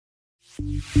What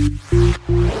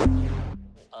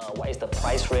is the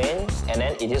price range, and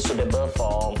then it is suitable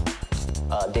for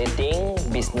dating,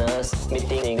 business,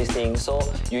 meeting, this thing. So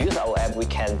you use our app, we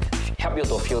can help you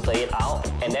to filter it out,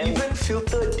 and then even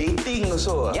filter dating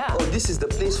also. Yeah. Oh, this is the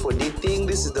place for dating.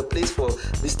 This is the place for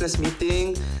business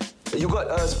meeting. You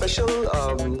got a special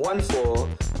one for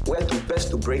where to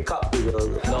best to break up with your...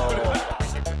 No,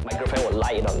 my girlfriend will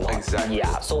like it or not. Exactly.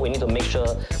 Yeah, so we need to make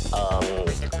sure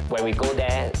when we go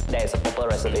there, there's a proper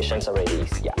reservations already.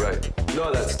 Yeah. Right.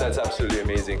 No, that's absolutely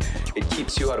amazing. It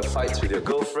keeps you out of fights with your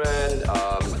girlfriend.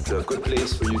 It's a good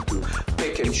place for you to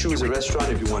pick and choose a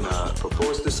restaurant if you want to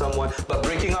propose to someone. But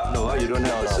breaking up, no, you don't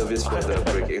have a service for the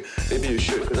breaking. Maybe you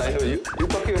should, because I know you're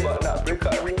talking about not break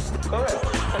up. Correct.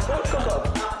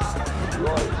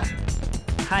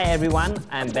 Hi everyone,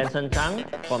 I'm Benson Chang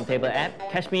from Table App.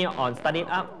 Catch me on Starting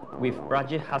Up with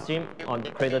Rajiv Hasim on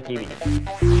Cradle TV.